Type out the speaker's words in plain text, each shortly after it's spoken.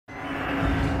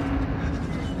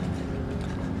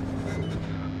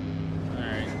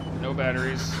no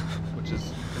batteries, which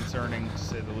is concerning to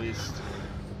say the least.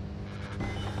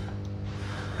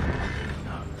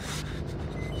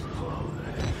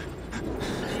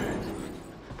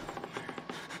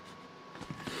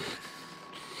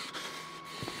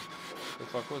 The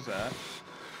fuck was that?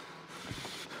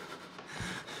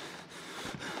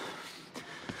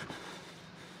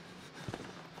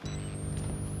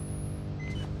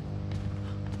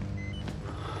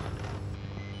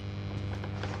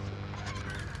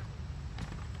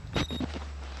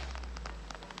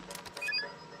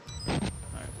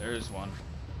 There's one.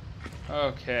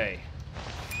 Okay.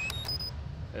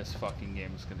 This fucking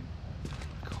game is gonna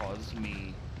cause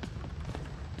me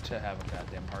to have a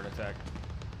goddamn heart attack.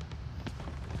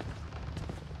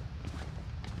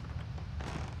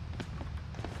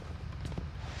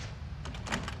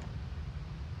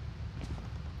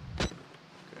 Okay,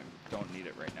 don't need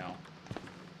it right now.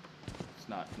 It's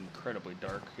not incredibly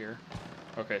dark here.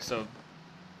 Okay, so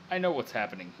I know what's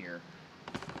happening here.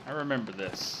 I remember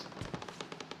this.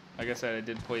 Like I said, I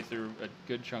did play through a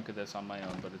good chunk of this on my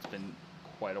own, but it's been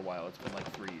quite a while. It's been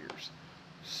like 3 years.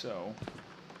 So,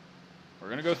 we're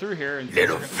going to go through here and...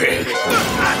 Little fish!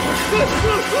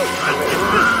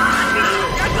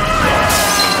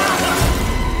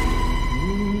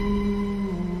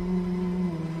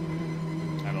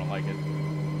 I don't like it.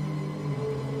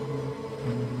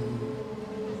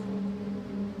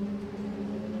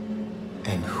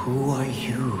 And who are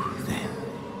you, then?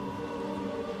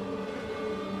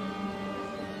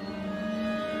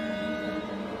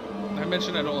 I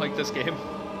mentioned I don't like this game.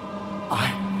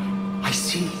 I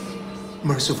see.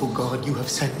 Merciful God, you have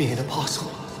sent me an apostle.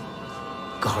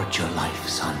 Guard your life,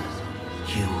 son.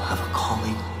 You have a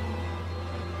calling.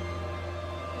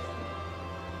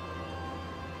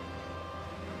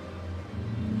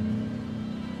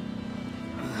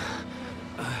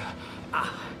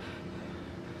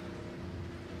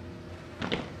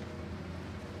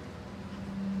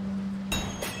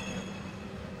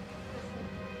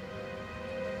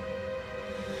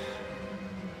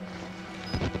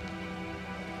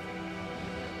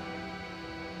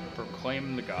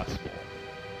 Proclaim the gospel.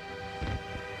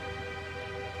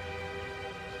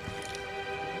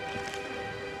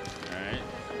 Alright.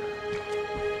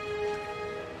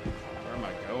 Where am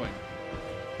I going?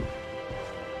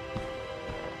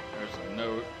 There's a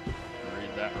note. I'll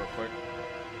read that real quick.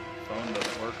 Phone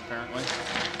doesn't work apparently.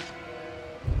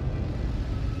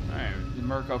 Alright. The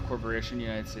Murkoff Corporation,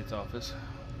 United States Office.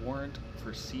 Warrant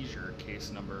for seizure,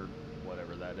 case number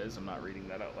whatever that is. I'm not reading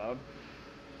that out loud.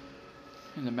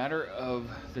 In the matter of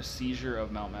the seizure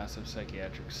of Mount Massive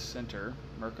Psychiatric Center,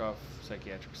 Murkoff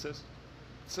Psychiatric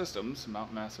Systems,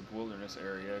 Mount Massive Wilderness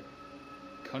Area,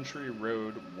 Country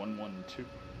Road 112.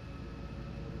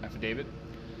 Affidavit.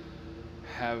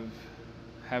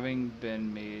 Having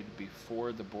been made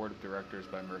before the Board of Directors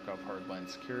by Murkoff Hardline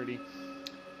Security,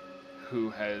 who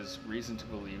has reason to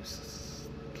believe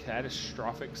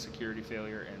catastrophic security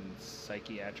failure in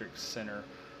psychiatric center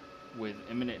with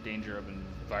imminent danger of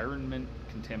environment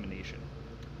contamination.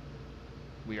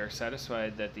 We are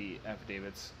satisfied that the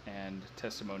affidavits and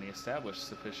testimony establish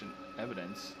sufficient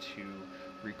evidence to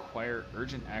require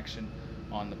urgent action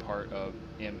on the part of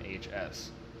MHS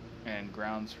and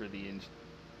grounds for the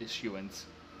issuance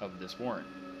of this warrant.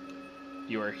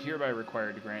 You are hereby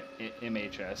required to grant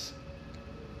MHS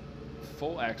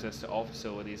full access to all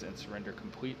facilities and surrender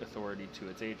complete authority to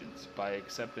its agents. By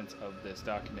acceptance of this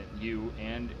document, you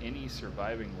and any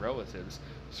surviving relatives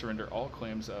surrender all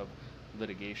claims of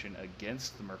litigation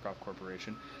against the Murkoff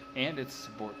Corporation and its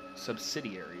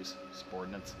subsidiaries,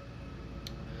 subordinates,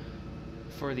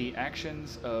 for the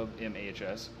actions of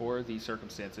MHS or the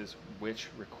circumstances which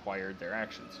required their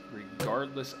actions,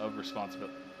 regardless of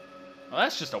responsibility. Well,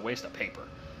 that's just a waste of paper.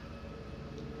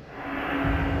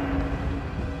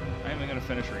 I'm even going to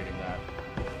finish reading that.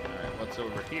 Alright, what's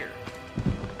over here?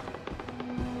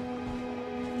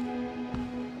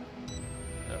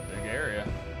 A big area.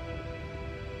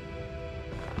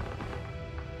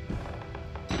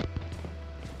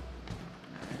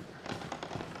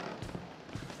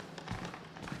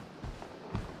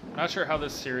 Not sure how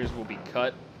this series will be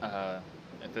cut. At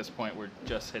this point, we're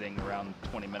just hitting around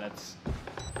 20 minutes.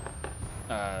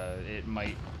 It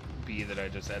might be that I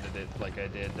just edit it like I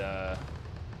did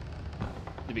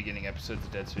the beginning episodes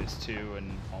of Dead Space 2 and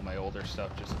all my older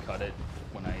stuff, just cut it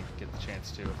when I get the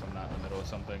chance to, if I'm not in the middle of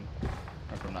something, or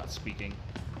if I'm not speaking,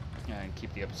 and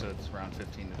keep the episodes around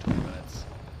 15 to 20 minutes.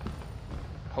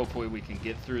 Hopefully we can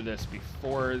get through this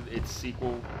before its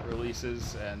sequel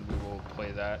releases, and we will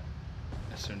play that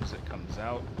as soon as it comes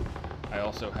out. I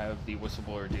also have the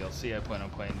Whistleblower DLC. I plan on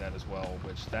playing that as well,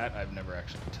 which that I've never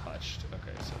actually touched.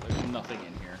 Okay, so there's nothing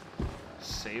in here.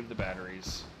 Save the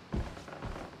batteries.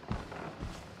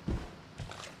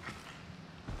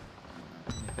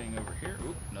 Anything over here?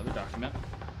 Oop, another document.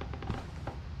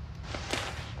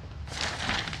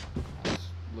 Let's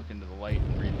look into the light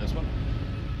and read this one.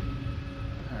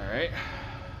 Alright.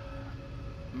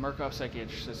 Murkoff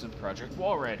Psychiatric Systems Project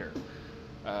Wallrider.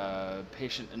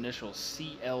 Patient initial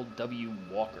CLW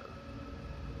Walker.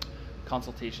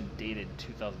 Consultation dated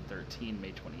 2013,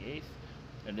 May 28th.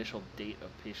 Initial date of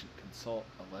patient consult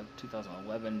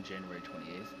 2011, January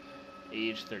 28th.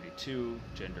 Age 32,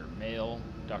 gender male.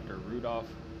 Dr. Rudolf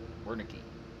Wernicke.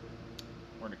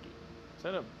 Is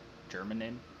that a German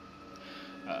name?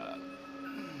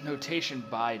 Notation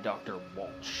by Dr.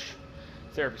 Walsh.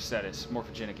 Therapy status,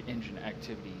 morphogenic engine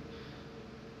activity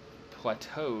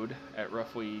plateaued at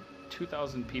roughly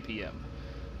 2000 ppm.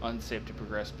 Unsafe to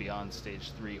progress beyond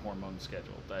stage 3 hormone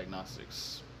schedule.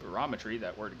 Diagnostics spirometry,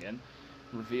 that word again,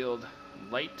 revealed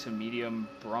light to medium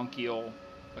bronchial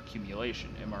accumulation.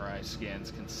 MRI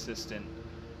scans consistent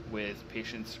with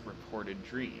patient's reported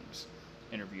dreams.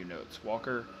 Interview notes.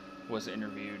 Walker was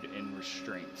interviewed in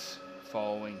restraints.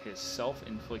 Following his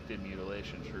self-inflicted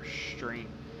mutilations, restraint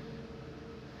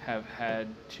have had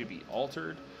to be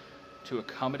altered to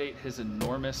accommodate his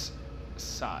enormous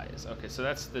size. Okay, so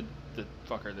that's the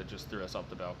fucker that just threw us off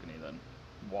the balcony then.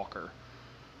 Walker.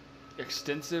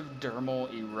 Extensive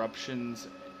dermal eruptions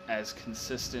as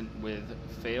consistent with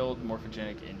failed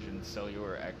morphogenic engine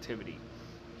cellular activity.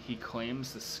 He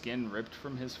claims the skin ripped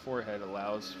from his forehead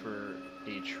allows for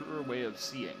a truer way of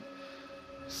seeing.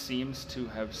 Seems to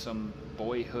have some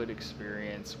boyhood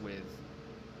experience with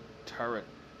Tautara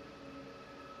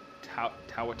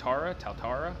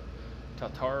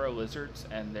lizards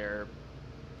and their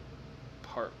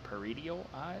parietal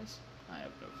eyes? I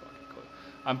have no fucking clue.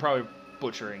 I'm probably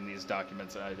butchering these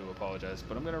documents, and I do apologize,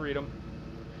 but I'm going to read them.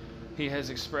 He has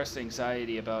expressed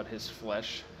anxiety about his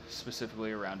flesh,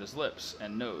 specifically around his lips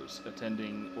and nose.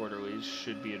 Attending orderlies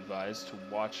should be advised to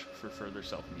watch for further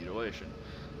self-mutilation.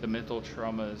 The mental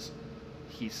traumas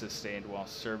he sustained while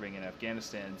serving in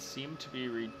Afghanistan seem to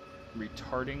be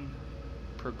retarding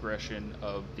progression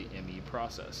of the ME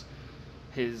process.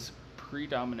 His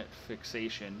predominant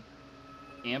fixation,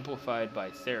 amplified by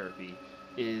therapy,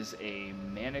 is a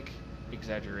manic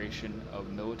exaggeration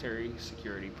of military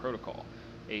security protocol.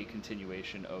 A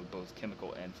continuation of both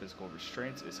chemical and physical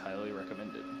restraints is highly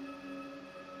recommended.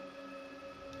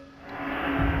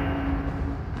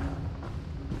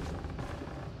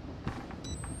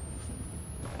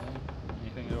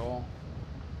 Anything at all?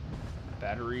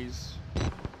 Batteries?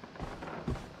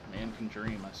 Man can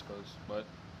dream, I suppose. But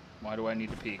why do I need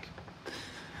to peek?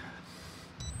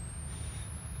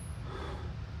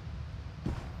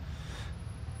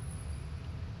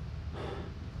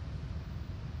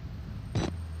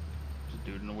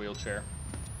 Dude in a wheelchair.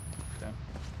 Okay.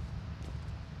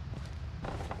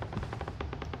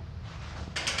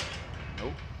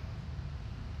 Nope.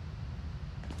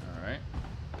 Alright.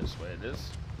 This way it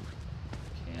is.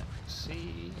 Can't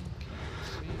see.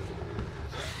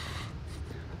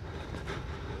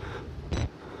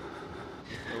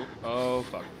 Oh,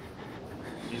 fuck.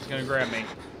 He's gonna grab me.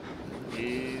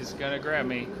 He's gonna grab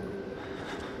me.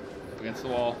 Up against the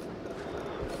wall.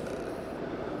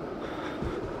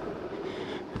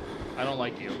 I don't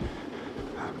like you.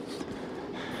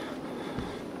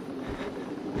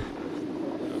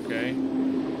 Okay. I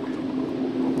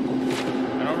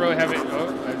don't really have it. Oh,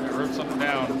 I wrote something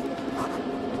down.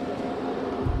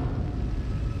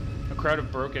 A crowd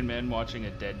of broken men watching a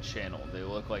dead channel. They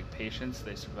look like patients.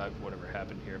 They survived whatever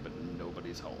happened here, but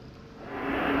nobody's home.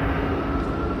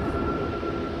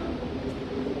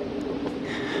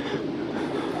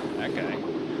 That guy.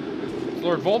 It's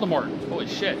Lord Voldemort. Holy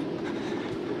shit.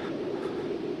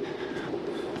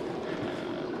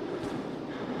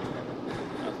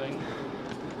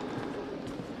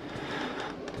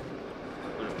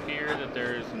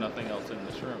 Nothing else in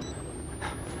this room.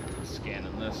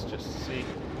 Scanning this just to see.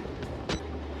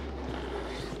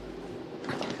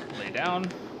 Lay down.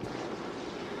 Turn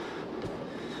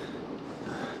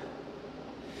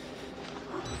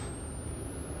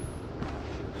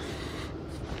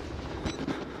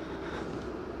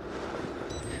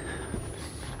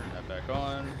that back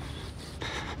on.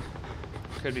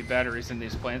 Could be batteries in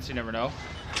these plants, you never know.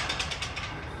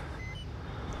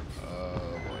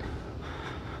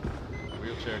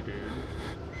 Dude.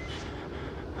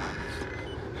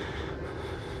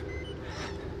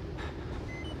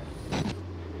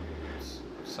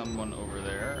 Someone over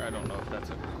there. I don't know if that's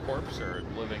a corpse or a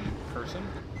living person.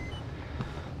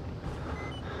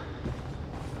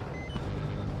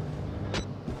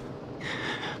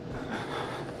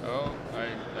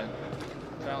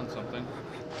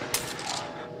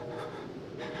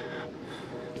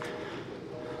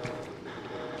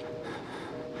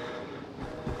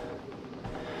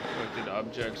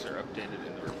 objects are updated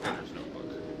in the reporter's notebook.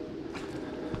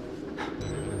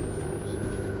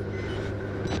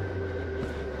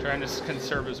 Trying to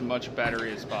conserve as much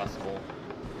battery as possible.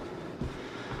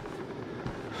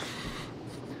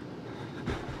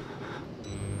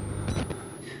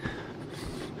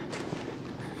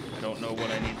 I don't know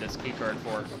what I need this keycard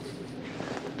for.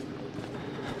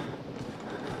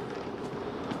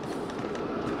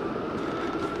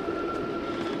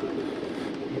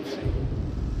 Let's see.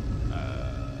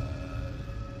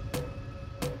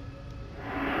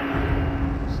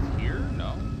 Just here?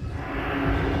 No.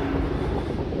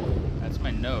 That's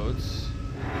my notes.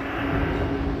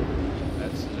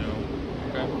 That's Zoom.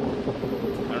 Okay. I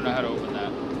don't know how to open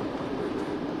that.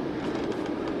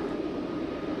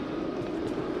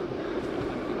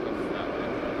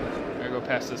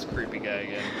 Past this creepy guy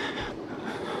again.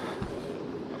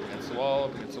 Up against the wall,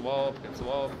 up against the wall, up against the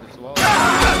wall, up against the wall.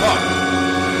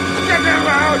 Get him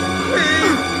out!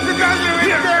 Please! You got to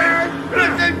return!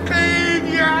 Listen, please!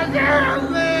 You're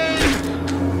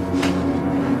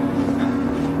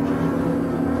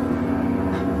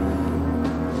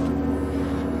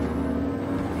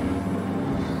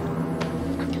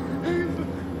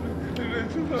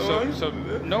So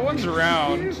no one's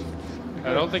around.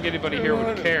 I don't think anybody here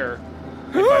would care.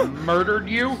 If I murdered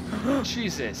you?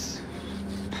 Jesus.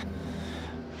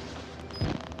 Put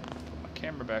my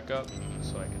camera back up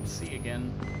so I can see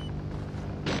again.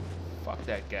 Fuck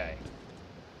that guy.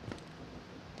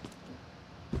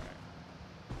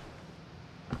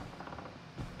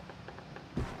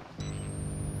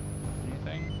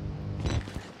 Anything?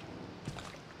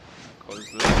 I'll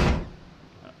close this.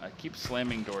 I keep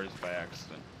slamming doors by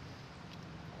accident.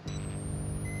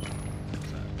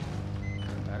 What's that?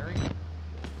 Battery?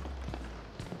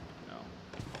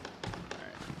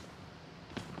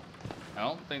 I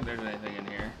don't think there's anything in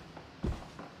here.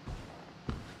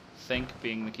 Think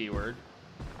being the keyword.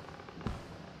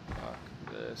 Fuck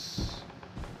this.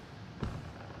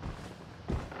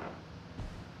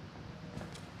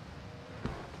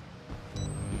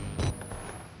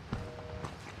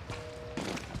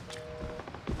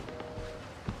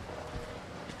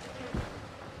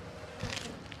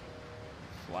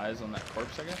 Flies on that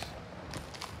corpse, I guess?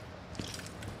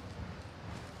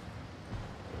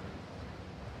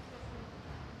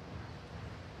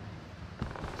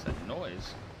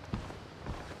 Noise.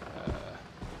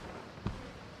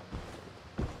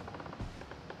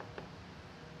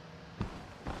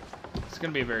 It's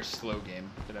gonna be a very slow game.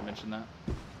 Did I mention that?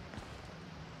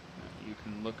 You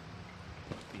can look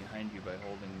behind you by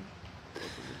holding.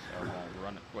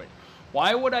 Run it. Wait.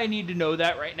 Why would I need to know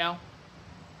that right now?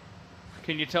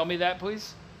 Can you tell me that,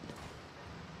 please?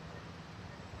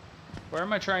 Where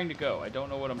am I trying to go? I don't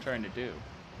know what I'm trying to do.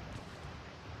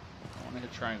 I want to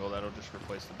hit triangle, that'll just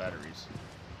replace the batteries.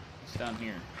 It's down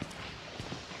here.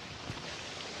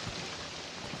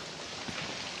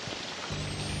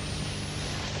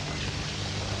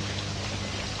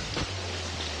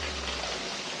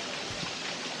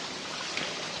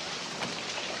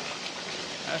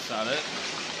 That's not it.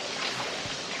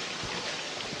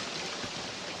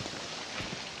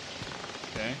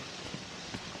 Okay.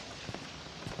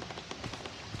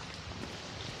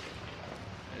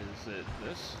 Is it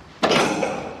this?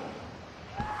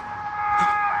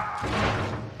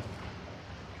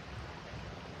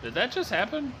 Did that just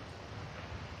happen?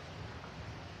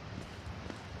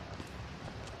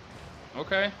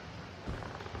 Okay.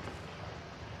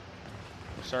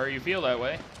 Sorry you feel that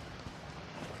way.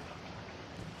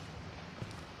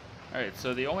 Alright,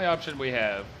 so the only option we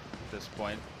have at this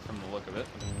point, from the look of it...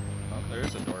 Oh,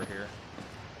 there's a door here.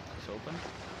 Is this open?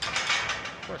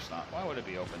 Of course not. Why would it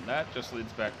be open? That just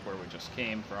leads back to where we just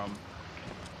came from.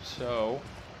 So...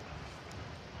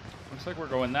 looks like we're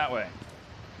going that way.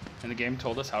 And the game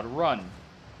told us how to run.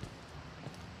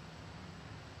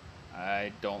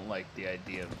 I don't like the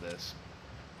idea of this.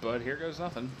 But here goes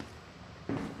nothing.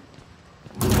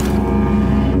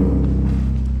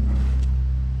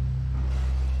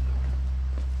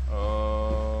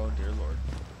 Oh, dear Lord.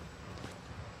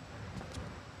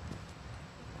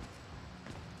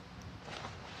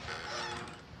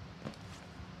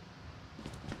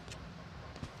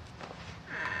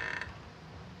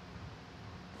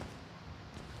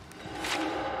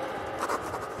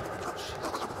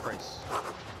 Jesus Christ.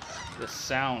 The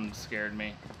sound scared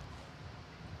me.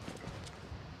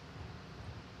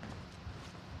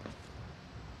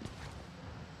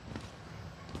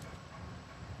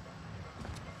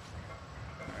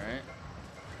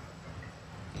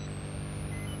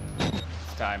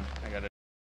 Time. I gotta